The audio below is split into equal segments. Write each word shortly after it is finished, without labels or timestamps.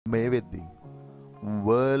මේ වෙද්දී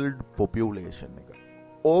world population එක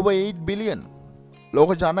over 8 billion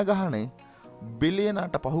ලෝක ජනගහනය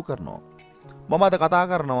බිලියනට පහු කරනවා. මම අද කතා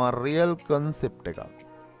කරනවා රියල් කන්සෙප්ට් එකක්.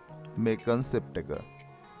 මේ කන්සෙප්ට් එක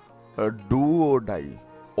do or die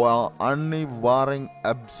ඔයා අනිවාර්යෙන්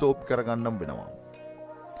ඇබ්සෝබ් කරගන්නම් වෙනවා.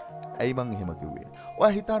 ඇයි මං එහෙම කිව්වේ?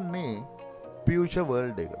 ඔයා හිතන්නේ ෆියුචර්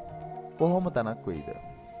වර්ල්ඩ් එක කොහොම තනක් වෙයිද?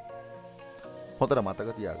 හොඳට මතක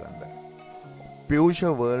තියාගන්න.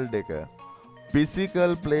 ෆියුචර් වර්ල්ඩ් එක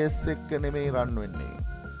ෆිසිකල් ප්ලේස් එක නෙමෙයි රන් වෙන්නේ.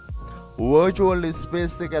 virtual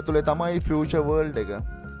space එක ඇතුලේ තමයි ෆියුචර් වර්ල්ඩ් එක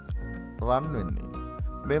රන් වෙන්නේ.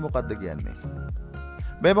 මේ මොකද්ද කියන්නේ?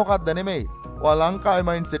 මේ මොකද්ද නෙමෙයි. ඔයා ලංකාවේ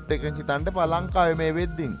මයින්ඩ්සෙට් එකෙන් හිතන්න එපා. ලංකාවේ මේ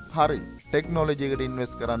වෙද්දින් හරි ටෙක්නොලොජි එකට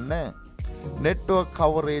ඉන්වෙස්ට් කරන්නේ නෙට්වර්ක්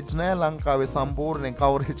කවරේජ් නෑ ලංකාවේ සම්පූර්ණයෙන්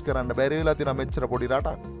කවරේජ් කරන්න බැරි වෙලා තියෙන මෙච්චර පොඩි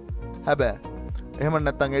රටක්. හැබැයි එහෙම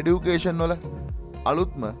නැත්නම් এডুকেෂන් වල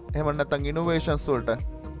අලුත්ම එහෙම නැත්නම් ඉනෝවේෂන්ස් වලට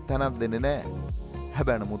තැනක් දෙන්නේ නෑ.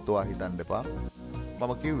 හැබැයි නමුත් ඔයා හිතන්න එපා.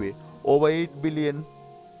 මම කිව්වේ over 8 billion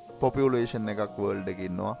population එකක් world එකේ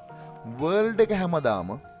ඉන්නවා. world එක හැමදාම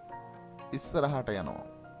ඉස්සරහට යනවා.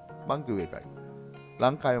 මං කිව්වේ ඒකයි.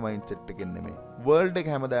 ලංකාවේ මයින්ඩ්සෙට් එකෙන් නෙමෙයි. world එක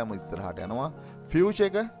හැමදාම ඉස්සරහට යනවා. future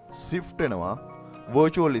එක shift වෙනවා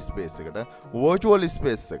virtual space එකට. virtual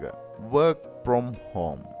space එක work from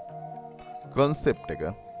home concept එක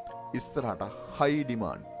ඉස්සරහට high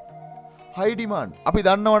demand. high demand අපි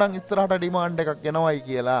දන්නවා නම් ඉස්සරහට demand එකක් එනවයි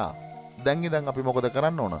කියලා. දැන් ඉඳන් අපි මොකද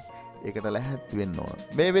කරන්න ඕන? ඒකට ලැහැත් වෙන්න ඕන.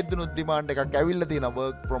 මේ වෙද්දිනුත් ඩිමාන්ඩ් එකක් ඇවිල්ලා තියෙනවා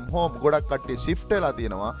work from home. ගොඩක් කට්ටිය shift වෙලා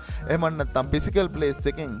තියෙනවා. එහෙම නැත්නම් physical place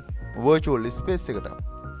එකෙන් virtual space එකට.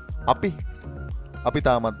 අපි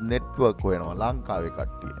තාමත් network හොයනවා ලංකාවේ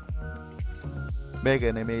කට්ටිය. මේක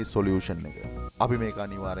නෙමෙයි solution එක. අපි මේක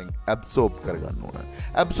අනිවාර්යෙන් absorb කරගන්න ඕන.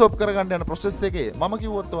 absorb කරගන්න යන process එකේ මම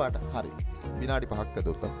කිව්වොත් ඔයාට හරි. විනාඩි 5ක්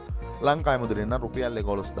ඇතුළත ලංකාවේ මුදලෙන් නම් රුපියල්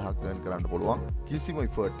 11000ක් වෙන් කරන්න පුළුවන්. කිසිම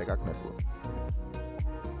effort එකක් නැතුව.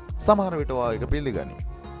 සමහර විට ඔයා ඒක පිළිගනි.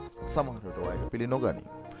 සමහර විට ඔයා ඒක පිළිනොගනි.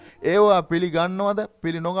 ඒවා පිළිගන්නවද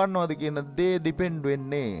පිළිනොගන්නවද කියන දේ depend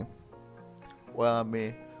වෙන්නේ ඔයා මේ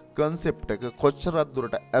concept එක කොච්චරක්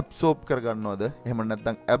දුරට absorb කරගන්නවද එහෙම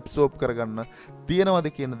නැත්නම් absorb කරගන්න තියනවද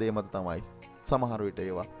කියන දේ මත තමයි සමහර විට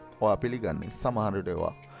ඒවා ඔයා පිළිගන්නේ. සමහර විට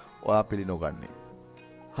ඒවා ඔයා පිළිනොගන්නේ.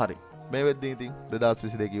 හරි. මේ වෙද්දී ඉතින්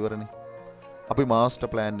 2022 ඉවරනේ. අපි මාස්ටර්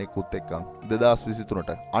ප්ලෑන් එකකුත් එක්කන්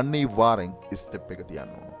 2023ට අනිවාර්යෙන් ස්ටෙප් එක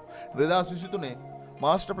තියන්න ඕන. 2023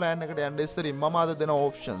 මාස්ටර් ප්ලෑන් එකට යන්න ඉස්සරින් මම අද දෙන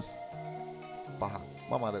ඔප්ෂන්ස් 5.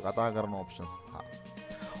 මම අද කතා කරන ඔප්ෂන්ස් 5.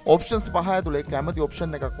 ඔප්ෂන්ස් 5 ඇතුලේ කැමති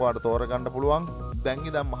ඔප්ෂන් එකක් ඔයාලට තෝරගන්න පුළුවන්. දැන්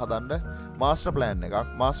ඉඳන්ම හදන්න මාස්ටර් ප්ලෑන් එකක්.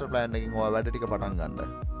 මාස්ටර් ප්ලෑන් එකකින් ඔයා වැඩ ටික පටන්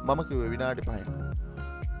ගන්න. මම කිව්වේ විනාඩි 5න්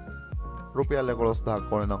රුපියල්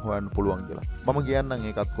 11000ක් ඕනේ නම් හොයන්න පුළුවන් කියලා. මම කියන්නම්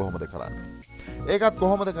ඒකත් කොහොමද කරන්නේ. ඒකත්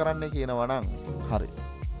කොහොමද කරන්නේ කියනවා නම් හරි.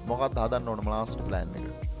 මොකක්ද හදන්න ඕන මාස්ටර් ප්ලෑන් එක?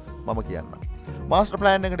 මම කියන්නම්. මාස්ටර්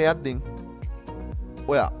ප්ලෑන් එකට යද්දී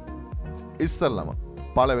ඔයා ඉස්සල්ලාම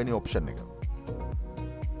පළවෙනි ඔප්ෂන් එක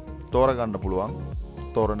තෝරගන්න පුළුවන්.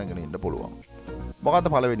 තෝරනගෙන ඉන්න පුළුවන්. මොකක්ද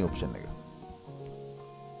පළවෙනි ඔප්ෂන් එක?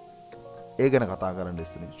 ඒ ගැන කතා කරන්න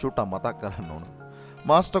ඉස්සෙල්ලා චුට්ටක් මතක් කරන්න ඕන.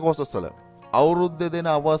 මාස්ටර් කෝසස් වල අවුරුද්දේ දෙන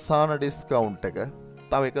අවසාන ඩිස්කවුන්ට් එක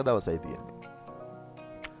තව එක දවසයි තියෙන්නේ.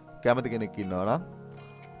 කැමති කෙනෙක් ඉන්නවා නම්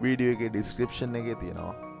වීඩියෝ එකේ ඩිස්ක්‍රිප්ෂන් එකේ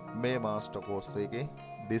තියෙනවා මේ මාස්ටර් කෝස් එකේ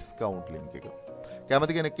ඩිස්කවුන්ට් ලින්ක් එක.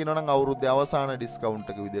 කැමති කෙනෙක් ඉන්නවා නම් අවුරුද්දේ අවසාන ඩිස්කවුන්ට්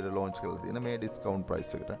එක විදිහට ලොන්ච් කරලා තියෙන මේ ඩිස්කවුන්ට්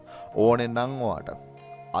ප්‍රයිස් එකට ඕනේ නම් ඔයාට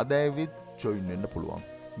අද ඇවිත් ජොයින් වෙන්න පුළුවන්.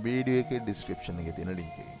 වීඩියෝ එකේ ඩිස්ක්‍රිප්ෂන් එකේ තියෙන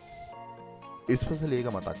ලින්ක් එකෙන්. ස්පෙෂලි එක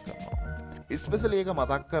මතක් කරනවා. ස්පෙෂලි එක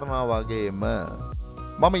මතක් කරනවා වගේම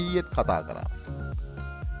මම ඊයේත් කතා කරා.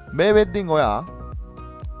 මේ වෙද්දින් ඔයා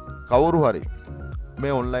කවුරු හරි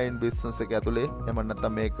මේ ඔන්ලයින් බිස්නස් එක ඇතුලේ එහෙම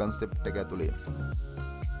නැත්නම් මේ concept එක ඇතුලේ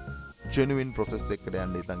genuine process එකකට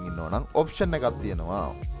යන්න ඉතින් ඉන්නවා නම් option එකක් තියෙනවා.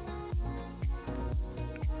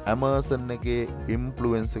 Amazon එකේ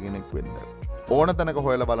influencer කෙනෙක් වෙන්න. ඕන තැනක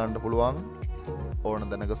හොයලා බලන්න පුළුවන්. ඕන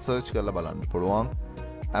තැනක search කරලා බලන්න පුළුවන්.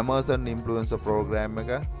 Amazon influencer program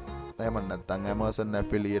එක එහෙම නැත්නම් Amazon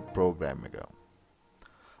affiliate program එක.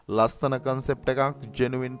 ලස්සන concept එකක්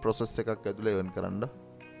genuine process එකක් ඇතුලේ earn කරන්න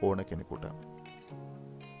ඕන කෙනෙකුට.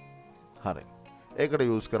 හරි. ඒකට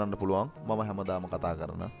use කරන්න පුළුවන් මම හැමදාම කතා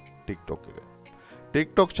කරන TikTok එක.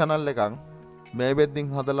 TikTok channel එකක් මේ වෙද්දින්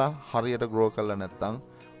හදලා හරියට grow කරලා නැත්නම්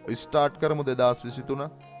start කරමු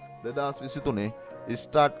 2023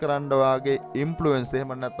 start කරන්න වාගේ influence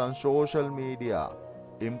එහෙම නැත්නම් social media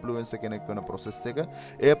influencer කෙනෙක් වෙන process එක.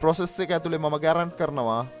 ඒ process එක ඇතුලේ මම guarantee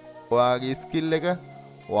කරනවා ඔයාගේ skill එක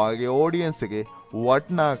ඔයාගේ audience එකේ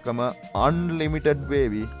වටිනාකම unlimited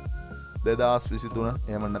වේවි 2023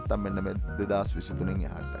 එහෙම නැත්නම් මෙන්න මේ 2023න්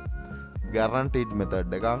එහාට guaranteed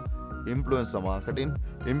method එකක් influencer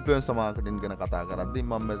marketing ගැන කතා කරද්දී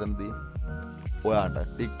මම මෙතනදී ඔයාට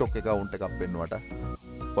TikTok account එකක් පෙන්වුවට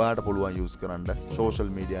ඔයාට පුළුවන් use කරන්න social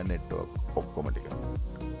media network ඔක්කොම ටික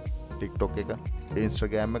TikTok එක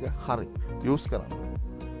Instagram එක හරි use කරන්න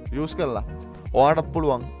use කරලා ඔයාට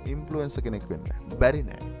පුළුවන් influencer කෙනෙක් වෙන්න බැරි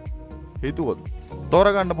නෑ හිතුවොත්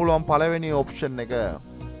තෝරගන්න පුළුවන් පළවෙනි option එක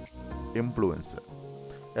influencer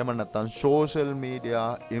එහෙම නැත්නම් social media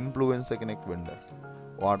influencer කෙනෙක් වෙන්න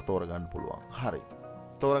ඔයාට තෝරගන්න පුළුවන් හරි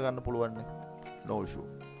තෝරගන්න පුළුවන් නේ no issue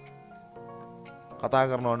කතා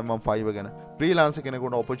කරනවානේ මම 5 ගැන ෆ්‍රීලාන්සර්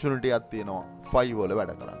කෙනෙකුට opportunity එකක් තියෙනවා 5 වල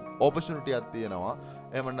වැඩ කරන්න opportunity එකක් තියෙනවා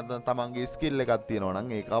එහෙම නැත්නම් තමන්ගේ skill එකක් තියෙනවා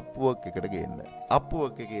නම් ඒක Upwork එකට ගේන්න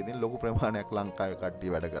Upwork එකේදී ලොකු ප්‍රමාණයක් ලංකාවේ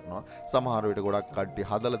කට්ටිය වැඩ කරනවා සමහර විට ගොඩක් කට්ටිය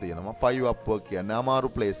හදලා තියෙනවා 5 Upwork කියන්නේ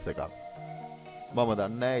අමාරු place එකක් මම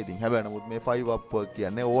දන්නේ නැහැ ඉතින් හැබැයි නමුත් මේ 5 Upwork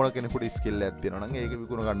කියන්නේ ඕන කෙනෙකුට skill එකක් තියෙනවා නම් ඒක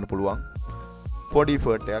විකුණ ගන්න පුළුවන් පොඩි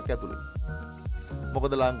effort එකක් ඇතුළේ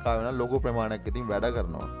මොකද ලංකාවේ නම් ලොකු ප්‍රමාණයක් ඉතින් වැඩ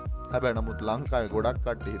කරනවා හැබැයි නමුත් ලංකාවේ ගොඩක්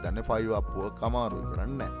කට්ටිය හිතන්නේ 5 Upwork අමාරුයි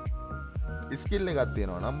කරන්නේ නැහැ. ස්කිල් එකක්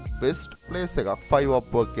තියෙනවා නම් බෙස්ට් ප්ලේස් එකක් 5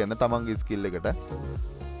 Upwork කියන්නේ තමන්ගේ ස්කිල් එකට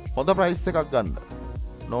හොඳ ප්‍රයිස් එකක් ගන්න.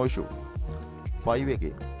 no issue. 5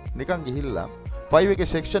 එකේ නිකන් ගිහිල්ලා 5 එකේ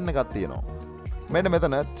සෙක්ෂන් එකක් තියෙනවා. මෙන්න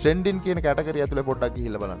මෙතන ට්‍රෙන්ඩින් කියන කැටගරි ඇතුලේ පොඩ්ඩක්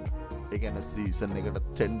ගිහිල්ලා බලන්න. ඒ කියන්නේ සීසන් එකට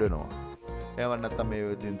ට්‍රෙන්ඩ් වෙනවා. එහෙම නැත්නම්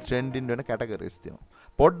මේ ට්‍රෙන්ඩින් වෙන කැටගරිස් තියෙනවා.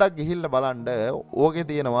 පොඩ්ඩක් ගිහිල්ලා බලන්න ඕකේ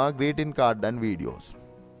තියෙනවා greeting card and videos.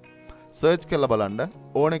 Search කරලා බලන්න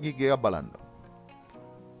ඕන ගිග් එකක් බලන්න.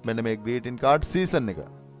 මෙන්න මේ greeting card season එක.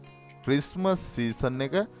 Christmas season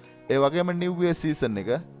එක ඒ වගේම New Year season එක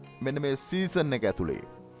මෙන්න මේ season එක ඇතුලේ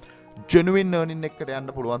genuine earning එකකට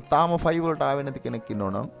යන්න පුළුවන්. තාම 5 වලට ආවෙ නැති කෙනෙක්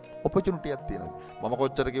ඉන්නවනම් opportunity එකක් තියෙනවා. මම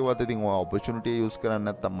කොච්චර කිව්වත් ඉතින් ඔයා opportunity use කරන්නේ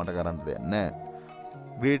නැත්තම් මට කරන්න දෙයක් නැහැ.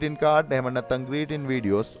 greeting card එහෙම නැත්නම් greeting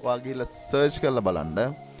videos ඔයා ගිහලා search කරලා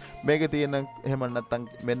බලන්න. මේකේ තියෙන එහෙම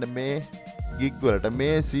නැත්නම් මෙන්න මේ gig වලට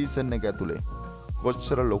මේ season එක ඇතුලේ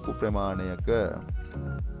කොච්චර ලොකු ප්‍රමාණයක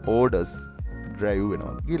orders drive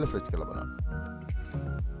වෙනවද කියලා search කරලා බලන්න.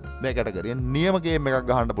 මේ කැටගරිය නියම ගේම් එකක්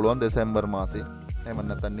ගහන්න පුළුවන් දෙසැම්බර් මාසේ. එහෙම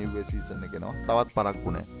නැත්නම් new year season එක එනවා. තවත්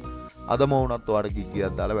පරක්කු නැහැ. අදම වුණත් ඔයාලට gig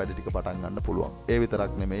එකක් දාලා වැඩ ටික පටන් ගන්න පුළුවන්. ඒ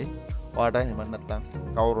විතරක් නෙමෙයි. ඔයාට එහෙම නැත්නම්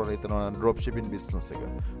කවුරු හරි හිතනවා නම් drop shipping business එක.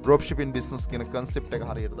 drop shipping business කියන concept එක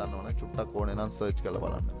හරියට දන්නවනම් චුට්ටක් ඕනේ නම් search කරලා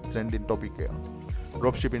බලන්න. trending topic එක.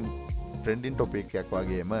 drop shipping trending topic එකක්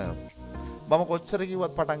වගේම මම කොච්චර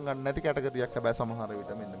කිව්වත් පටන් ගන්න නැති කැටගරියක් හැබැයි සමහර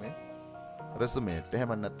විට මෙන්න මේ resume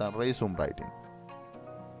එහෙම නැත්නම් resume writing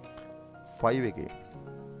 5 එකේ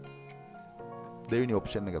දෙවෙනි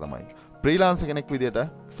option එක තමයි freelancer කෙනෙක් විදියට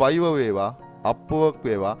Fiverr වේවා Upwork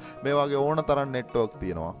වේවා මේ වගේ ඕන තරම් network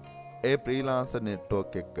තියෙනවා ඒ freelancer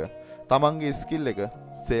network එක තමන්ගේ skill එක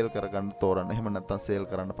sell කරගන්න තෝරන්න එහෙම නැත්නම් sell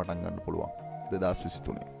කරන්න පටන් ගන්න පුළුවන්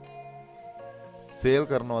 2023 සේල්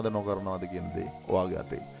කරනවද නොකරනවද කියන දේ ඔයාගේ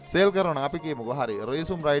අතේ. සේල් කරනවා අපි කියමුකෝ හරි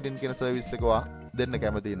resume writing කියන සර්විස් එක ඔයා දෙන්න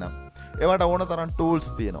කැමති නම් ඒවට ඕන තරම් tools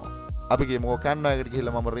තියෙනවා. අපි කියමුකෝ Canva එකට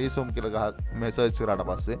ගිහිල්ලා මම resume කියලා මේ search කරාට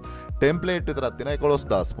පස්සේ template විතරක් තියෙනවා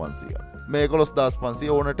 11500ක්. මේ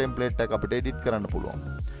 11500 ඕන template එකක් අපිට edit කරන්න පුළුවන්.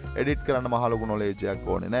 edit කරන්න මහ ලොකු knowledge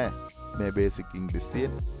එකක් ඕනේ නෑ. මේ basic English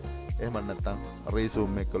තියෙන. එහෙම නැත්නම්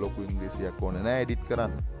resume එක ලොකු ඉංග්‍රීසියක් ඕනේ නෑ edit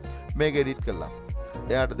කරන්න. මේක edit කළා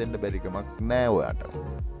එයාට දෙන්න බැරිකමක් නෑ ඔයාට.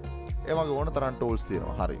 ඒ වගේ ඕන තරම් tools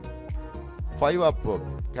තියෙනවා. හරි. 5 Upwork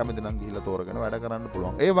කැමති නම් ගිහිල්ලා තෝරගෙන වැඩ කරන්න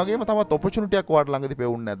පුළුවන්. ඒ වගේම තවත් opportunity එකක් ඔයාට ළඟදී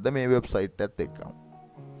පෙවුන්නේ නැද්ද මේ website එකත් එක්ක?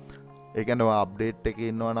 ඒ කියන්නේ ඔයා update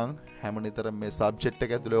එකේ ඉන්නවා නම් හැමනිතරම මේ subject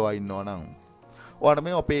එක ඇතුලේ ඔයා ඉන්නවා නම් ඔයාට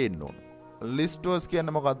මේවා පේන්න ඕන. listers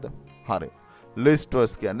කියන්නේ මොකද්ද? හරි.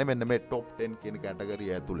 listers කියන්නේ මෙන්න මේ top 10 කියන category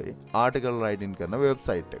ඇතුලේ article writing කරන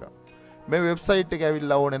website එක. මේ වෙබ්සයිට් එක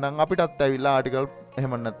ඇවිල්ලා ඕනේ නම් අපිටත් ඇවිල්ලා ආටිකල්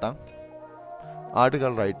එහෙම නැත්නම්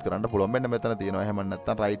ආටිකල් රයිට් කරන්න පුළුවන්. මෙන්න මෙතන තියෙනවා එහෙම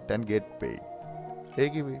නැත්නම් write and get paid. ඒ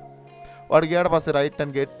කිව්වේ. ඔයාලට ගියාට පස්සේ write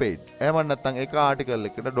and get paid. එහෙම නැත්නම් එක ආටිකල්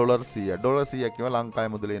එකකට $100 $100 කියව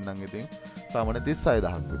ලංකාවේ මුදලෙන් නම් ඉතින් සාමාන්‍ය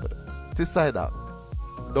 36000ක් විතර. 36000.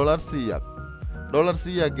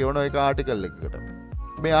 $100ක් ගෙවන එක ආටිකල් එකකට.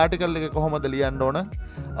 මේ ආටිකල් එක කොහොමද ලියන්න ඕන?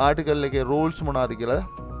 ආටිකල් එකේ rules මොනවාද කියලා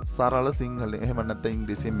සරල සිංහලෙන් එහෙම නැත්නම්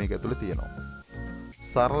ඉංග්‍රීසියෙන් මේක ඇතුලේ තියෙනවා.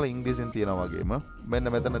 සරල ඉංග්‍රීසියෙන් තියෙනවා වගේම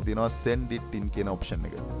මෙන්න මෙතන තියෙනවා send it in කියන option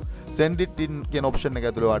එක. send it in කියන option එක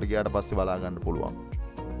ඇතුලේ ඔයාලට ගියාට පස්සේ බලා ගන්න පුළුවන්.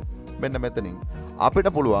 මෙන්න මෙතනින් අපිට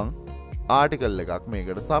පුළුවන් ආටිකල් එකක්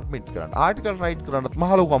මේකට සබ්මිට් කරන්න. ආටිකල් රයිට් කරන්නත්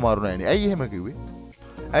මහ ලොකු අමාරු නෑනේ. ඇයි එහෙම කිව්වේ?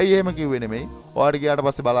 ඇයි එහෙම කිව්වේ නෙමෙයි. ඔයාලට ගියාට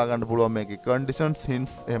පස්සේ බලා ගන්න පුළුවන් මේකේ conditions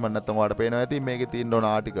hints එහෙම නැත්නම් ඔයාලට පේනවා ඇති මේකේ තියෙන ඕන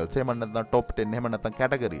articles එහෙම නැත්නම් top 10 එහෙම නැත්නම්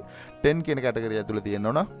category 10 කියන category ඇතුලේ තියෙන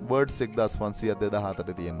ඕන words 1500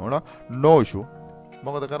 2004 තියෙන ඕන no issue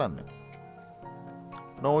මොකද කරන්නේ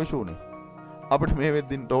no issue නේ. අපිට මේ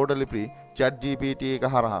වෙද්දින් totally free chat GPT එක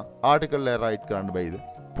හරහා article එක write කරන්න බැයිද?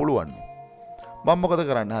 පුළුවන් නේ. මම මොකද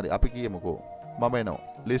කරන්නේ? හරි අපි කියමුකෝ මම එනවා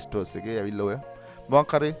list house එකේ ඇවිල්ලා ඔය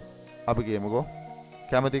මොකක් හරි අපි කියමුකෝ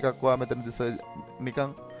කැමති එකක් ඔයා මෙතනදී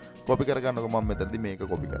නිකන් copy කරගන්නකො මම මෙතනදී මේක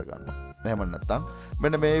copy කරගන්නවා. එහෙම නැත්නම්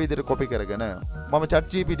මෙන්න මේ විදිහට copy කරගෙන මම chat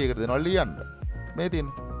GPT එකට දෙනවා ලියන්න. මේ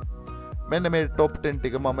තියෙන්නේ. මෙන්න මේ top 10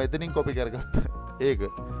 ටික මම එතනින් copy කරගත්තා. ඒක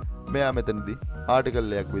මෙයා මෙතනදී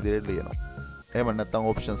article එකක් විදිහට ලියනවා. එහෙම නැත්නම්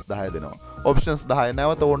options 10 දෙනවා. options 10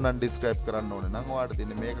 නැවත ඕනනම් describe කරන්න ඕනේ නම් ඔයාලට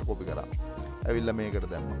තියෙන්නේ මේක copy කරා. ඇවිල්ලා මේකට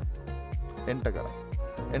දැම්මා. enter කරා.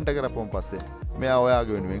 enter කරපුවම පස්සේ මෙයා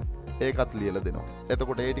ඔයාගේ වෙනුවෙන් ඒකත් ලියලා දෙනවා.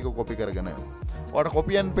 එතකොට ඒ ටික copy කරගෙන ඔයාලට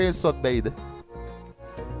copy and paste වත් බැයිද?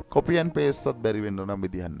 copy and paste වත් බැරි වෙන්න නම්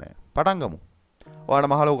විදිහක් නැහැ. පටන් ගමු.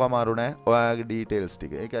 ඔයාලට මහලොකු අමාරු නැහැ. ඔයාගේ details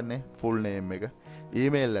ටික. ඒ කියන්නේ full name එක,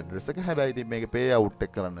 email address එක. හැබැයි ඉතින් මේක pay out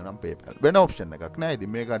එක කරන්න නම් PayPal. වෙන option එකක් නැහැ.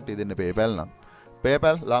 ඉතින් මේ කට්ටිය දෙන්න PayPal නම්.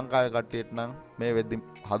 PayPal ලංකාවේ කට්ටියට නම් මේ වෙද්දි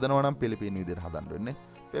හදනවා නම් පිලිපීන විදිහට හදන්න වෙන්නේ.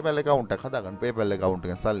 PayPal account එකක් හදාගන්න. PayPal account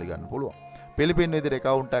එකෙන් සල්ලි ගන්න පුළුවන්. පිලිපීන විදිහට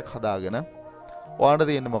account එකක් හදාගෙන ඔයාලට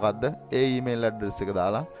තියෙන්නේ මොකද්ද? ඒ email address එක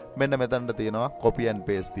දාලා මෙන්න මෙතනට තියෙනවා copy and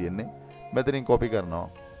paste තියෙන්නේ. මෙතනින් copy කරනවා.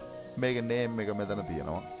 මේකේ name එක මෙතන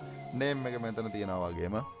තියෙනවා. name එක මෙතන තියෙනවා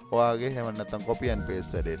වගේම ඔයාගේ එහෙම නැත්නම් copy and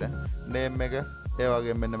paste වැඩේට name එක ඒ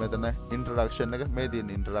වගේම මෙන්න මෙතන introduction එක මේ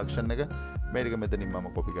තියෙන introduction එක මේ ටික මෙතනින් මම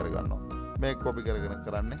copy කරගන්නවා. මේක copy කරගෙන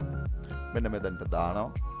කරන්නේ මෙන්න මෙතනට දානවා.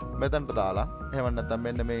 මෙතනට දාලා එහෙම නැත්නම්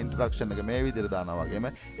මෙන්න මේ introduction එක මේ විදිහට දානවා වගේම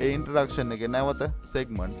ඒ introduction එකේ නැවත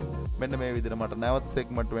segment මෙන්න මේ විදිහට මට නැවත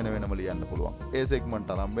segment වෙන වෙනම ලියන්න පුළුවන්. ඒ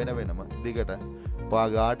segment අරන් වෙන වෙනම දිගට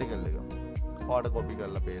ඔයාගේ article එක ඔයාලට copy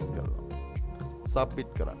කරලා paste කරලා submit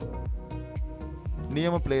කරන්න.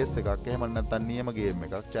 නියම place එකක් එහෙම නැත්නම් නියම game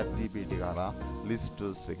එකක් chat GPT කරා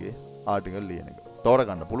listers එකේ article ලියන එක.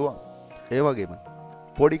 තෝරගන්න පුළුවන්. ඒ වගේම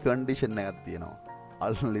පොඩි condition එකක් තියෙනවා.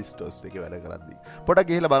 all listers එකේ වැඩ කරද්දී. පොඩක්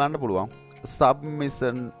ගිහිල්ලා බලන්න පුළුවන්.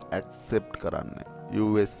 submission accept කරන්න.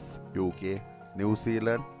 US, UK, New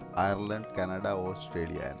Zealand, Ireland, Canada,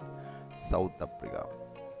 Australia and South Africa.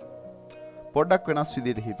 පොඩක් වෙනස්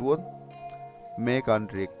විදිහට හිතුවොත් මේ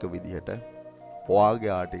country එක විදිහට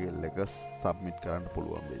ඔයාගේ ආටිකල් එක සබ්මිට් කරන්න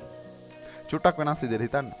පුළුවන් වෙයි. චුට්ටක් වෙනස් විදිහට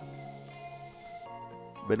හිතන්න.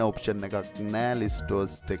 වෙන ඔප්ෂන් එකක් නෑ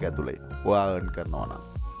ලිස්ටර්ස් එක ඇතුලේ. ඔයා earn කරනවා නම්.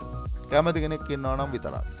 කැමති කෙනෙක් ඉන්නවා නම්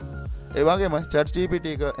විතරක්. ඒ වගේම chat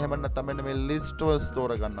GPT එක එහෙම නැත්නම් මෙන්න මේ ලිස්ටර්ස්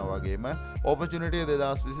තෝර ගන්නවා වගේම opportunity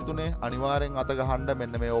 2023 අනිවාර්යෙන් අත ගහන්න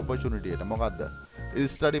මෙන්න මේ opportunity එකට. මොකද්ද?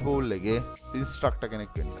 study pool එකේ instructor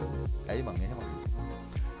කෙනෙක් වෙන්න. ඇයි මං එහෙම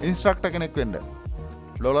කිව්වේ? instructor කෙනෙක් වෙන්න.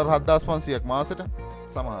 $7500ක් මාසෙට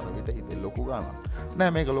සමහර විට හිතේ ලොකු ගාණක්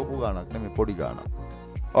නෑ. මේක ලොකු ගාණක් නෙමෙයි පොඩි ගාණක්.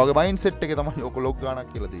 ඔයගේ මයින්ඩ්සෙට් එකේ තමයි ඔක ලොකු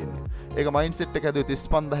ගාණක් කියලා තියෙන්නේ. ඒක මයින්ඩ්සෙට් එක හැදුවේ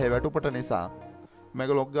 35000 වැටුපට නිසා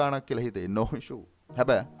මේක ලොකු ගාණක් කියලා හිතේ no issue.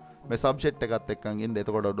 හැබැයි මේ සබ්ජෙක්ට් එකත් එක්කන් ඉන්න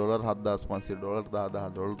එතකොට $7500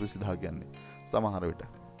 $10000 $20000 කියන්නේ සමහර විට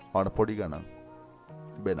ඔයාලට පොඩි ගාණක්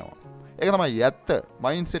වෙනවා. ඒක තමයි ඇත්ත.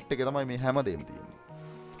 මයින්ඩ්සෙට් එකේ තමයි මේ හැමදේම තියෙන්නේ.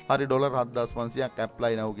 හරි $7500ක්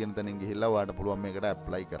ඇප්ලයි නව කියන තැනින් ගිහිල්ලා ඔයාලට පුළුවන් මේකට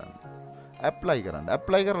ඇප්ලයි කරන්න.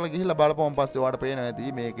 ඇප්ලයි කරලා ගිහිල්ලා බලපුවම පස්සේ ඔයාලට පේනවා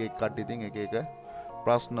ඇති මේක එක කට්ටිය ඉතින් එක එක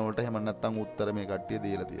ප්‍රශ්න වලට එහෙම නැත්නම් උත්තර මේ කට්ටිය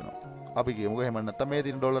දීලා තියෙනවා. අපි කියමුකෝ එහෙම නැත්නම් මේ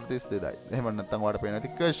තියෙන $32යි. එහෙම නැත්නම් ඔයාලට පේන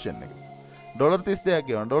ඇති ක්වෙස්චන් එක. $32ක්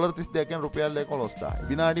කියනවා. $32 කියන්නේ රුපියල් 11000යි.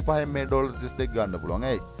 විනාඩි 5න් මේ $32 ගන්න පුළුවන්.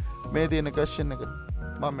 ඇයි? මේ තියෙන ක්වෙස්චන් එක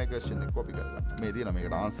මම මේ ක්වෙස්චන් එක කොපි කරගන්න. මේ තියෙන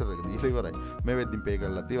මේකට ආන්සර් එක දීලා ඉවරයි. මේ වෙද්දින් පේ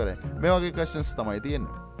කරලා ඉවරයි. මේ වගේ ක්වෙස්චන්ස් තමයි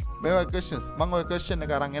තියෙන්නේ. මේ වගේ ක්වෙස්චන්ස් මම ඔය ක්වෙස්චන්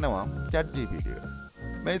එක අරන් එනවා chat GPT එකට.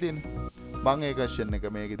 මේ තියෙන්නේ මම ඒ ක්වෙස්චන් එක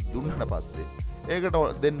මේකෙ දුන්නාට පස්සේ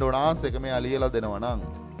ඒකට දෙන්න ඕන ආන්සර් එක මෙයා ලියලා දෙනවා නම්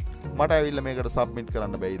මට ඇවිල්ලා මේකට සබ්මිට්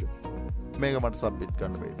කරන්න බැයිද? මේක මට සබ්මිට්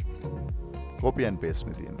කරන්න බැයිද? copy and paste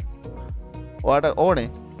නේ තියෙන්නේ. ඔයාට ඕනේ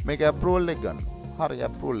මේක approval එක ගන්න. හරි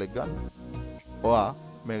approval එක ගන්න. ඔයා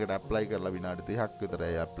මේකට apply කරලා විනාඩි 30ක්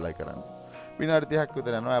විතරයි apply කරන්න. විනාඩි 30ක්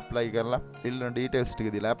විතර යනවා apply කරලා ඉල්ලන details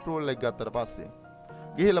ටික දීලා approval එක ගත්තට පස්සේ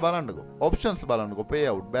ගිහිල්ලා බලන්නකෝ options බලන්නකෝ pay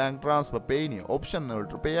out bank transfer pay new option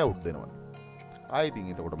වලට pay out දෙනවනේ. ආයි ඉතින්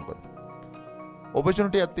එතකොට මොකද?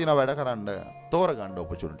 opportunity එකක් තියෙනවා වැඩ කරන්න තෝරගන්න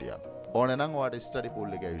opportunity එකක්. ඕනේ නම් ඔයාට study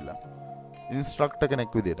pool එක ඇවිල්ලා instructor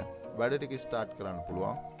කෙනෙක් විදියට වැඩ ටික start කරන්න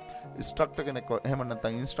පුළුවන්. instructor කෙනෙක් එහෙම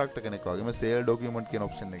නැත්නම් instructor කෙනෙක් වගේම sale document කියන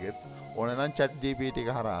option එකෙත් ඕනේ නම් chat GPT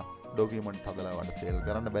එක හරහා document හදලා වඩ sale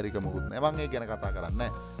කරන්න බැරික මොකුත් නෑ. මම ඒක ගැන කතා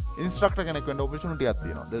කරන්නේ නෑ. instructor කෙනෙක් වෙන්න opportunity එකක්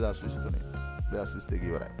තියෙනවා 2023 2022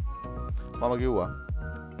 ඉවරයි. මම කිව්වා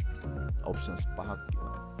options 5ක්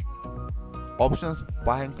කිව්වා. options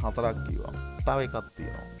 5න් 4ක් කිව්වා. තව එකක්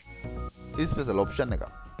තියෙනවා. special option එකක්.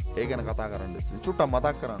 ඒ ගැන කතා කරන්න ඉස්සෙල්ලා චුට්ටක්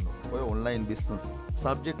මතක් කරන්න. ඔය online business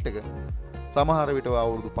subject එක සමහර විට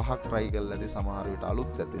අවුරුදු 5ක් try කරලා ඇති, සමහර විට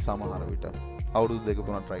අලුත් ඇති, සමහර විට අවුරුදු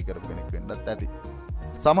 2-3ක් try කරපු කෙනෙක් වෙන්නත් ඇති.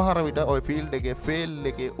 සමහර විට ওই ෆීල්ඩ් එකේ ෆේල්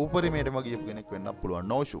එකේ උපරිමයටම ගියපු කෙනෙක් වෙන්නත් පුළුවන්.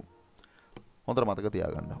 no shoe. හොඳට මතක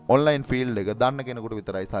තියාගන්න. ඔන්ලයින් ෆීල්ඩ් එක දන්න කෙනෙකුට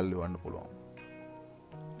විතරයි සල්ලි හොයන්න පුළුවන්.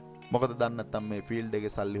 මොකද දන්නේ නැත්නම් මේ ෆීල්ඩ්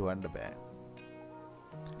එකේ සල්ලි හොයන්න බෑ.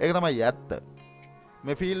 ඒක තමයි ඇත්ත.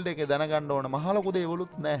 මේ ෆීල්ඩ් එකේ දැනගන්න ඕන මහ ලොකු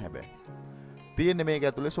දේවලුත් නෑ හැබැයි. තියෙන්නේ මේක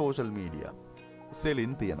ඇතුලේ සෝෂල් මීඩියා.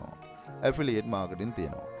 සෙලින් තියෙනවා. ඇෆිලියේට් මාකටිං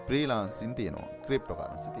තියෙනවා. ෆ්‍රීලාන්සින් තියෙනවා.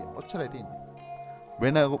 ක්‍රිප්ටෝකරන්සි තියෙනවා. ඔච්චරයි තියෙන්නේ.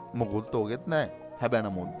 වෙන මොකුත් ඔගෙත් නෑ. හැබැයි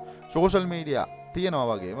නමුත් සෝෂල් මීඩියා තියෙනවා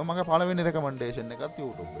වගේම මගේ පළවෙනි රෙකමෙන්ඩේෂන් එකත්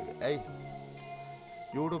YouTube එක. ඇයි?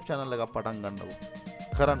 YouTube channel එකක් පටන් ගන්නකො.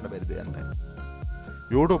 කරන්න බැරි දෙයක් නෑ.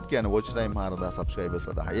 YouTube කියන්නේ watch time 4000 subscribers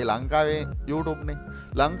වදා. ඒ ලංකාවේ YouTube නේ.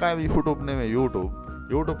 ලංකාවේ YouTube නෙමෙයි YouTube.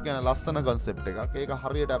 YouTube කියන්නේ ලස්සන concept එකක්. ඒක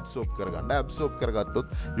හරියට absorb කරගන්න. absorb කරගත්තොත්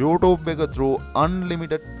YouTube එක through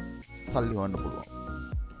unlimited සල්ලි හොයන්න පුළුවන්.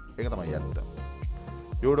 ඒක තමයි ඇත්ත.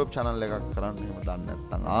 YouTube channel එකක් කරන්න එහෙම දන්නේ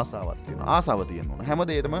නැත්නම් ආසාවක් තියෙනවා. ආසාව තියෙන්න ඕන.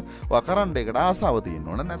 හැමදේටම ඔයා කරන්න එකට ආසාව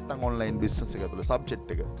තියෙන්න ඕන. නැත්නම් online business එක ඇතුලේ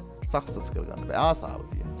subject එක success කරගන්න බෑ. ආසාව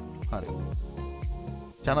තියෙන්න. හරි.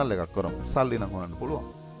 channel එකක් කරමු. සල්ලි නම් හොයන්න පුළුවන්.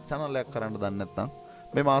 channel එකක් කරන්න දන්නේ නැත්නම්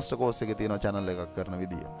මේ master course එකේ තියෙන channel එකක් කරන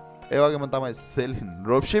විදිය. ඒ වගේම තමයි selling,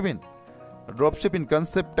 dropshipping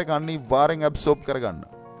concept එක අනිවාර්යෙන් absorb කරගන්න.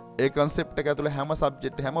 ඒ concept එක ඇතුලේ හැම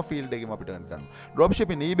subject හැම field එකකම අපිට ගන්න.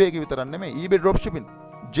 dropshipping eBay එක විතරක් නෙමෙයි. eBay dropshipping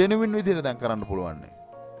genuine විදිහට දැන් කරන්න පුළුවන් නේ.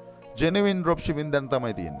 genuine dropshipping දැන්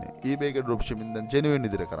තමයි තියෙන්නේ. eBay එක dropshipping දැන් genuine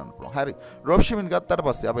විදිහට කරන්න පුළුවන්. හරි. dropshipping ගත්තාට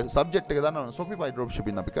පස්සේ අපි subject එක දන්නවනේ. Shopify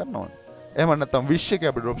dropshipping අපි කරනවානේ. එහෙම නැත්නම් wish එක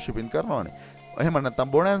අපි dropshipping කරනවානේ. එහෙම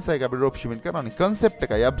නැත්නම් bonanza එක අපි dropshipping කරනවානේ. concept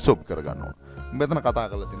එකයි absorb කරගන්න ඕන. මෙතන කතා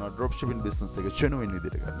කරලා තියෙනවා dropshipping business එක genuine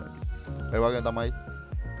විදිහට කරන්න. ඒ වගේම තමයි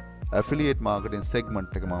affiliate marketing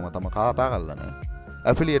segment එක මම තම කතා කරලා නැහැ.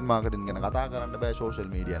 affiliate marketing ගැන කතා කරන්න බෑ social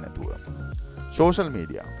media නැතුව. social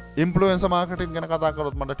media influencer marketing ගැන කතා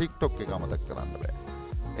කරොත් මට TikTok එක අමතක කරන්න බෑ.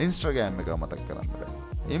 Instagram එක අමතක කරන්න බෑ.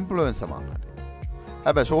 influencer marketing.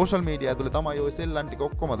 හැබැයි social media ඇතුලේ තමයි ඔය සෙල්ලම් ටික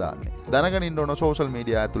ඔක්කොම දාන්නේ. දැනගෙන ඉන්න ඕන social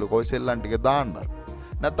media ඇතුලේ ඔය සෙල්ලම් ටික දාන්න.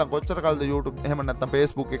 නැත්තම් කොච්චර කාලෙද YouTube එහෙම නැත්තම්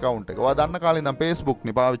Facebook account එක. ඔයා දන්න කාලේ ඉඳන් Facebook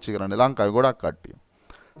නේ පාවිච්චි කරන්නේ ලංකාවේ ගොඩක් කට්ටිය.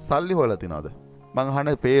 සල්ලි හොයලා තියනවද? මං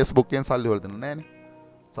අහන්නේ Facebook එකෙන් සල්ලි හොයලා තියන නෑනේ.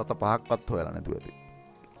 සත පහක්වත් හොයලා නැතුව ඇති.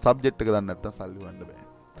 සබ්ජෙක්ට් එක දන්නේ නැත්තම් සල්ලි හොයන්න බෑ.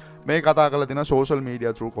 මේ කතා කරලා තියෙන social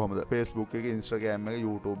media through කොහොමද? Facebook එක, Instagram එක,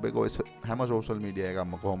 YouTube එක ඔය හැම social media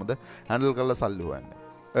එකක්ම කොහොමද handle කරලා සල්ලි හොයන්නේ?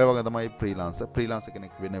 ඔය වගේ තමයි freelancer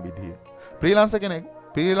කෙනෙක් වෙන විදිය. freelancer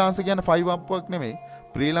කියන්නේ 5 Upwork නෙමෙයි.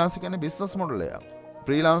 freelancer කියන්නේ business model එකක්.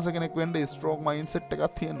 freelancer කෙනෙක් වෙන්න strong mindset එකක්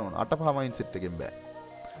තියෙන්න ඕන. අටපහ mindset එකෙන් බෑ.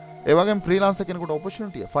 ඒ වගේම freelancer කෙනෙකුට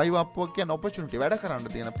opportunity 5 Upwork කියන්නේ opportunity වැඩ කරන්න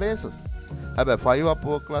තියෙන places. හැබැයි 5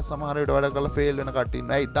 Upwork ලා සමහර විට වැඩ කරලා fail වෙන කට්ටිය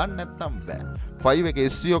ඉන්නවා. ඇයි දන්නේ නැත්තම් බෑ. 5 එකේ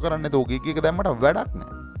SEO කරන්නේ නැතුව gig එක දැම්මට වැඩක්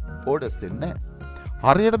නෑ. orders එන්නේ නෑ.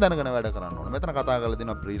 හරියට දැනගෙන වැඩ කරන්න ඕන. මෙතන කතා කරලා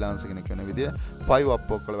තියෙනවා freelancer කෙනෙක් වෙන විදිය 5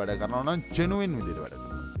 Upwork වල වැඩ කරනවා නම් genuine විදියට වැඩ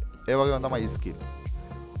කරනවා. ඒ වගේම තමයි skill.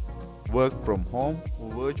 work from home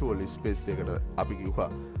virtual space එකකට අපි කිව්වා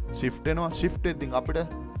shift වෙනවා. shift එකකින් අපිට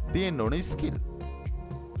තියෙන්න ඕනේ skill.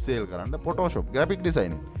 sale කරන්න Photoshop graphic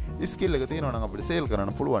designing skill එක තියෙනවා නම් අපිට sale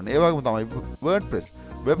කරන්න පුළුවන්. ඒ වගේම තමයි WordPress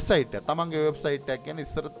website එක. තමන්ගේ website එකක් කියන්නේ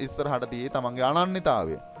ඉස්සරහට තියෙයි තමන්ගේ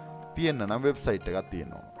අනන්‍යතාවය තියෙන්න නම් website එකක්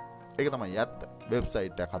තියෙන්න ඕන. ඒක තමයි ඇත්ත.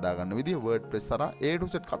 website එකක් හදාගන්න විදිය WordPress හරහා A to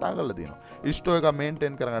Z කතා කරලා තියෙනවා. store එක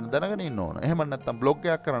maintain කරගන්න දැනගෙන ඉන්න ඕන. එහෙම නැත්නම් blog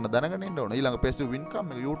එකක් කරන්න දැනගෙන ඉන්න ඕන. ඊළඟ passive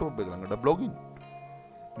income එක YouTube එක ළඟට blogging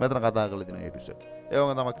මෙතන කතා කරලා තියෙනවා A to Z. ඒ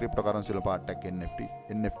වගේම තමයි cryptocurrency වල part එකක්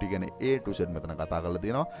NFT කියන්නේ A to Z මෙතන කතා කරලා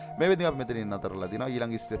තියෙනවා. මේ විදිහින් අපි මෙතනින් නතරලා දිනවා.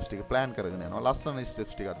 ඊළඟ steps ටික plan කරගෙන යනවා. ලස්සන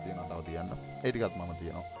steps ටිකක් තියෙනවා තව තියන්න. ඒ ටිකත් මම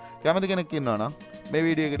තියනවා. කැමති කෙනෙක් ඉන්නවා නම් මේ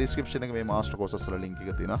වීඩියෝ එකේ description එකේ මේ master courses වල link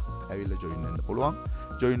එක තියෙනවා. ඇවිල්ලා join වෙන්න පුළුවන්.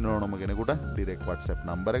 join වෙනවම කෙනෙකුට direct WhatsApp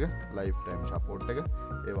number එක, lifetime support එක,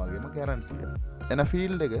 ඒ වගේම guarantee එක. එන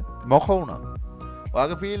field එක මොක වුණා.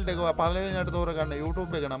 ඔයාගේ field එක ඔයා පළවෙනියට තෝරගන්න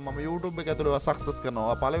YouTube එක නම් මම YouTube එක ඇතුළේ ඔයා success කරනවා.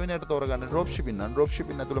 ඔයා පළවෙනියට තෝරගන්න dropshipping නම්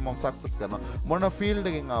dropshipping ඇතුළේ මම success කරනවා. මොන field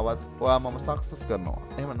එකකින් ආවත් ඔයා මම success කරනවා.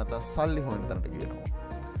 එහෙම නැත්නම් සල්ලි හොයන තැනට කියනවා.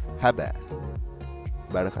 හැබැයි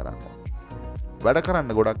වැඩ කරන්න. වැඩ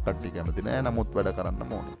කරන්න ගොඩක් කට්ටිය කැමති නෑ. නමුත් වැඩ කරන්න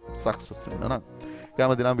ඕනේ. success වෙන්න නම්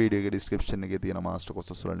කැමති නම් වීඩියෝ එකේ description එකේ තියෙන master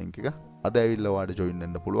courses වල link එක අද ඇවිල්ලා ඔයාලට join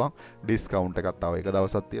වෙන්න පුළුවන්. discount එකක් තව එක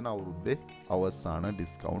දවසක් තියෙන අවුරුද්දේ අවසාන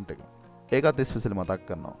discount එක. ඒකත් ස්පෙෂලි මතක්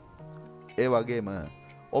කරනවා. ඒ වගේම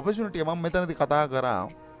opportunity මම මෙතනදී කතා කරා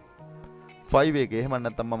 5 එකේ. එහෙම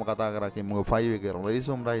නැත්නම් මම කතා කරා කිව්ව 5 එකේ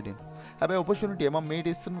resume writing. හැබැයි opportunity මම මේ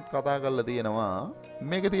ඉස්සර කතා කරලා තියෙනවා.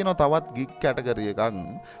 මේකේ තියෙනවා තවත් gig category එකක්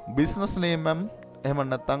business name එහෙම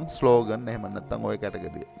නැත්නම් ස්ලෝගන් එහෙම නැත්නම් ඔය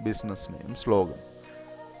කැටගරිය බිස්නස් නේම් ස්ලෝගන්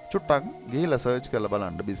චුට්ටක් ගිහිල්ලා සර්ච් කරලා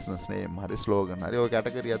බලන්න බිස්නස් නේම් හරි ස්ලෝගන් හරි ඔය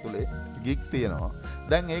කැටගරිය ඇතුලේ ගිග් තියෙනවා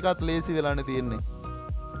දැන් ඒකත් ලේසි වෙලානේ තියෙන්නේ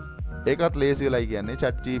ඒකත් ලේසි වෙලයි කියන්නේ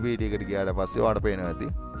chat GPT එකට ගියාට පස්සේ ඔයාලට පේනවා ඇති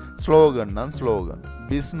ස්ලෝගන් නම් ස්ලෝගන්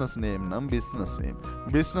බිස්නස් නේම් නම්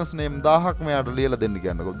බිස්නස් නේම් 1000ක් මෙයාට ලියලා දෙන්න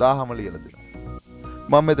කියන්නකෝ 1000ම ලියලා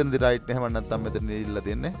දෙනවා මම මෙතනදී රයිට් එහෙම නැත්නම් මෙතන ලියලා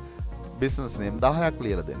දෙන්නේ බිස්නස් නේම් 10ක්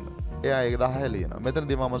ලියලා දෙන්න එයා ඒක 10 ලියනවා.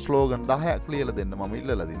 මෙතනදී මම ස්ලෝගන් 10ක් ලියලා දෙන්න මම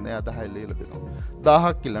ඉල්ලලා දින්න. එයා 10 ලියලා දෙනවා.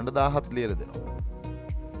 1000ක් ඉල්ලන්න 17 ලියලා දෙනවා.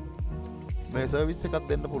 මේ සර්විස් එකක්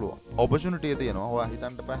දෙන්න පුළුවන්. ඔපචුනිටි එක තියෙනවා. ඔයා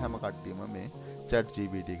හිතන්න බෑ හැම කට්ටියම මේ chat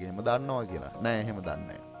GPT එක එහෙම දන්නවා කියලා. නෑ එහෙම දන්නේ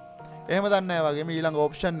නෑ. එහෙම දන්නේ නෑ වගේම ඊළඟ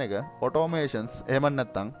ඔප්ෂන් එක automations එහෙම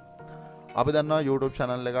නැත්නම් අපි දන්නවා YouTube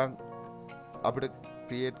channel එකක් අපිට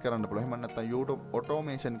ක්‍රියේට් කරන්න පුළුවන්. එහෙම නැත්නම් YouTube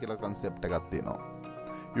automation කියලා concept එකක් තියෙනවා.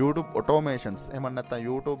 YouTube automations එහෙම නැත්නම්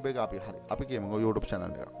YouTube එක අපි කියමුකෝ YouTube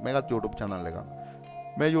channel එක. මේකත් YouTube channel එකක්.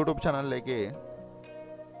 මේ YouTube channel එකේ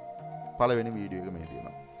පළවෙනි වීඩියෝ එක මේ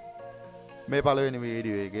තියෙනවා. මේ පළවෙනි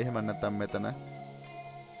වීඩියෝ එකේ එහෙම නැත්නම් මෙතන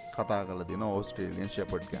කතා කරලා තියෙනවා Australian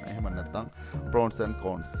Shepherd ගැන. එහෙම නැත්නම් pros and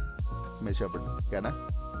cons මේ Shepherd ගැන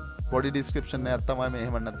පොඩි description එකක් තමයි මේ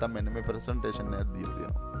එහෙම නැත්නම් මෙන්න මේ presentation එකක් දීලා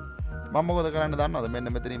තියෙනවා. මම මොකද කරන්න දන්නවද?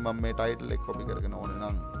 මෙන්න මෙතනින් මම මේ title එක copy කරගෙන ඕනේ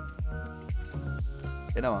නම්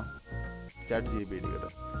එනවා chat GPT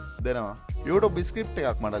එකට දෙනවා YouTube script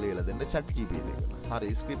එකක් මට ලියලා දෙන්න chat GPT එකට. හරි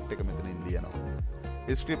script එක මෙතනින් ලියනවා.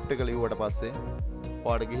 script එක ලියුවට පස්සේ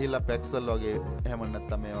ඔයාලට ගිහිල්ලා Pexel වගේ එහෙම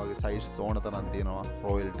නැත්නම් මේ වගේ sites ඕන තරම් තියෙනවා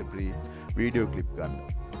royalty free video clip ගන්න.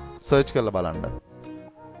 search කරලා බලන්න.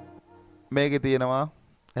 මේකේ තියෙනවා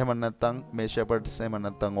එහෙම නැත්නම් මේ shepherds එහෙම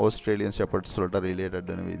නැත්නම් Australian shepherds වලට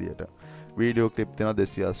related වෙන විදියට video clip තියෙනවා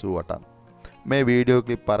 288ක්. මේ video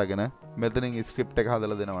clip අරගෙන මෙතනින් ස්ක්‍රිප්ට් එක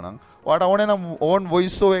හදලා දෙනවා නම් ඔයාලට ඕනේ නම් ඕන්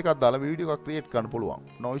වොයිස් ඕවර් එකක් දාලා වීඩියෝ එකක් ක්‍රියේට් කරන්න පුළුවන්.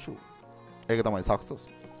 no issue. ඒක තමයි සක්සස්.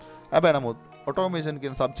 හැබැයි නමුත් ඔටෝමේෂන්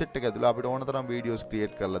කියන සබ්ජෙක්ට් එක ඇතුළේ අපිට ඕන තරම් වීඩියෝස්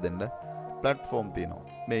ක්‍රියේට් කරලා දෙන්න platform තියෙනවා.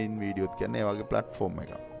 මේ ඉන් වීඩියෝත් කියන්නේ ඒ වගේ platform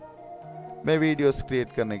එකක්. මේ වීඩියෝස්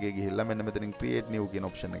ක්‍රියේට් කරන එකේ ගිහිල්ලා මෙන්න මෙතනින් create new කියන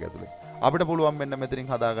option එක ඇතුළේ අපිට පුළුවන් මෙන්න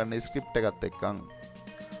මෙතනින් හදාගන්න ස්ක්‍රිප්ට් එකත් එක්කන්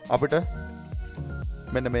අපිට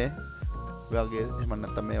මෙන්න මේ වගේ එහෙම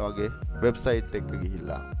නැත්නම් මේ වගේ වෙබ්සයිට් එකක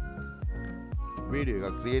ගිහිල්ලා වීඩියෝ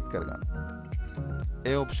එකක් ක්‍රියේට් කරගන්න.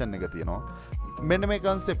 ඒ ඔප්ෂන් එක තියෙනවා. මෙන්න මේ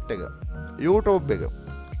concept එක YouTube එක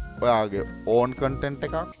ඔයාගේ own content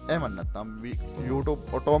එකක් එහෙම නැත්නම් YouTube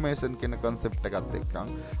automation කියන concept එකත්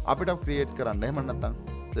එක්කන් අපිට ක්‍රියේට් කරන්න එහෙම නැත්නම්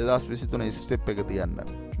 2023 step එක තියන්න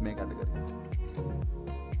මේ category.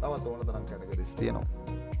 තවත් ඕන තරම් categories තියෙනවා.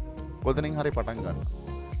 කොතනින් හරි පටන් ගන්න.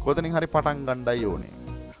 කොතනින් හරි පටන් ගන්නයි ඕනේ.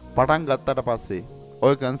 පටන් ගත්තට පස්සේ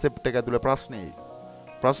ඔය concept එක ඇතුලේ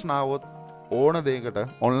ප්‍රශ්න ආවොත් ඕන දෙයකට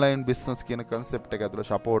online business කියන concept එක ඇතුලේ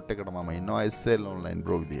support එකට මම ඉන්නවා SL online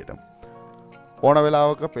bro විදියට. ඕන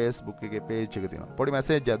වෙලාවක Facebook එකේ page එක තියෙනවා. පොඩි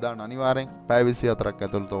message එකක් දාන්න අනිවාර්යෙන් පැය 24ක්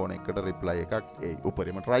ඇතුළත ඕන එකට reply එකක් ඒ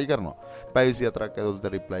උපරිම try කරනවා. පැය 24ක්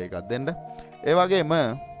ඇතුළත reply එකක් දෙන්න. ඒ වගේම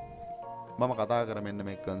මම කතා කර මෙන්න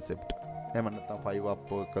මේ concept. එහෙම නැත්නම් 5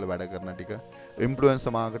 up වල වැඩ කරන ටික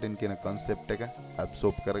influencer marketing කියන concept එක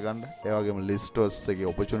absorb කරගන්න. ඒ වගේම listers එකේ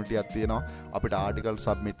opportunity එකක් තියෙනවා. අපිට article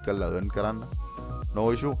submit කරලා earn කරන්න. no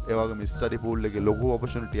issue. ඒ වගේම study pool එකේ ලොකු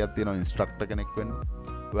opportunity එකක් තියෙනවා instructor කෙනෙක් වෙන්න.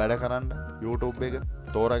 වැඩ කරන්න YouTube එක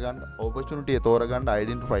තෝරගන්න opportunity එක තෝරගන්න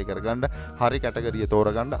identify කරගන්න හරි කැටගරිය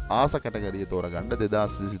තෝරගන්න ආස කැටගරිය තෝරගන්න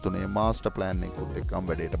 2023 master plan එකත් එක්කම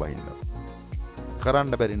වැඩේට බහින්න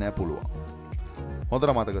කරන්න බැරි නෑ පුළුවන්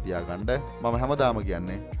හොඳට මතක තියාගන්න මම හැමදාම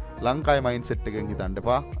කියන්නේ ලංකාවේ mindset එකෙන් හිතන්න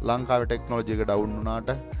එපා ලංකාවේ technology එක down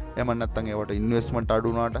වුණාට එහෙම නැත්නම් ඒවට investment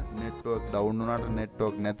අඩු වුණාට network down වුණාට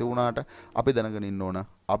network නැති වුණාට අපි දැනගෙන ඉන්න ඕන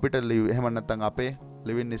අපිට එහෙම නැත්නම් අපේ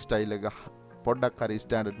living style එක පොඩ්ඩක් හරි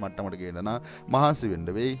ස්ටෑන්ඩඩ් මට්ටමට ගේන්න මහන්සි වෙන්න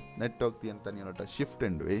වෙයි network තියෙන තැන් වලට shift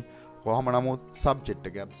වෙන්න වෙයි කොහොම නමුත් subject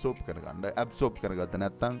එක absorb කරගත්ත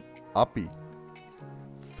නැත්නම් අපි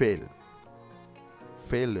fail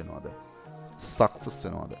වෙනවද success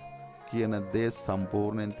වෙනවද කියන දේ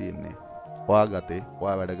සම්පූර්ණයෙන් තියෙන්නේ ඔයා ගතේ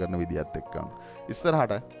ඔයා වැඩ කරන විදිහත් එක්කම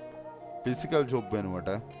ඉස්සරහට physical job වෙනුවට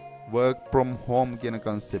work from home කියන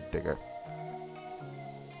concept එක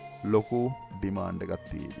ලොකු ඩිමාන්ඩ් එකක්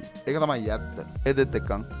තියෙවි. ඒක තමයි ඇත්ත. ඒ දෙත්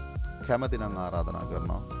එක්කන් කැමති නම් ආරාධනා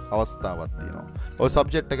කරනවා. අවස්ථාවක් තියෙනවා. ඔය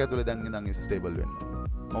සබ්ජෙක්ට් එක ඇතුලේ දැන් ඉඳන් ස්ටේබල් වෙන්න.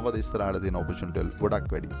 මොකද ඉස්සරහට තියෙන ඔපචුනිටි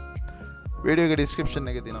ගොඩක් වැඩි. වීඩියෝ එකේ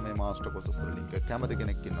ඩිස්ක්‍රිප්ෂන් එකේ තියෙන මේ මාස්ටර් කොර්සස් වල ලින්ක් එක කැමති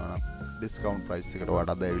කෙනෙක් ඉන්නවා නම් ඩිස්කවුන්ට් ප්‍රයිස් එකට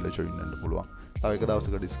ඔයාලට අද ඇවිල්ලා ජොයින් වෙන්න පුළුවන්. තව එක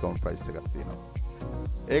දවසක ඩිස්කවුන්ට් ප්‍රයිස් එකක් තියෙනවා.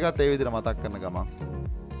 ඒකත් ඒ විදිහට මතක් කරන ගමන්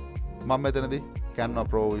මම මෙතනදී Canva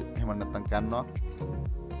Pro එහෙම නැත්නම් Canva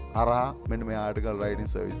හරහා මෙන්න මේ ආටිකල් රයිටින්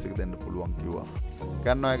සර්විස් එක දෙන්න පුළුවන් කිව්වා.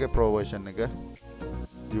 Canva එකේ Pro version එක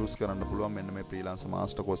යූස් කරන්න පුළුවන්. මෙන්න මේ ෆ්‍රීලාන්සර්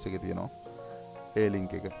මාස්ටර් කෝස් එකේ තියෙනවා ඒ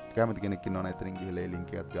ලින්ක් එක. කැමති කෙනෙක් ඉන්නවනම් එතනින් ගිහලා ඒ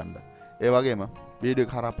ලින්ක් එකත් ගන්න. ඒ වගේම වීඩියෝ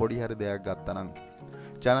එක හරහා පොඩි හරි දෙයක් ගත්තා නම්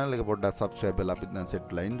channel එක පොඩ්ඩක් subscribe කරලා අපිත් දැන් set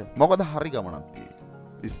වෙලා ඉන්න. මොකද හරි ගමනක් තියෙන්නේ.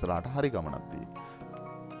 ඉස්සරහට හරි ගමනක් තියෙන්නේ.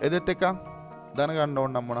 එදෙත් එක දැනගන්න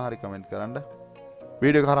ඕන නම් මොන හරි කමෙන්ට් කරන්න.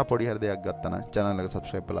 වීඩියෝ එක හරහා පොඩි හරි දෙයක් ගත්තා නම් channel එක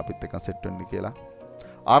subscribe කරලා අපිත් එක්ක set වෙන්න කියලා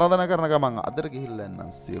ආරාධනා කරන ගමන් අදට ගිහිල්ලා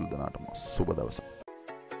එන්නම්. සියලු දෙනාටම සුබ දවසක්.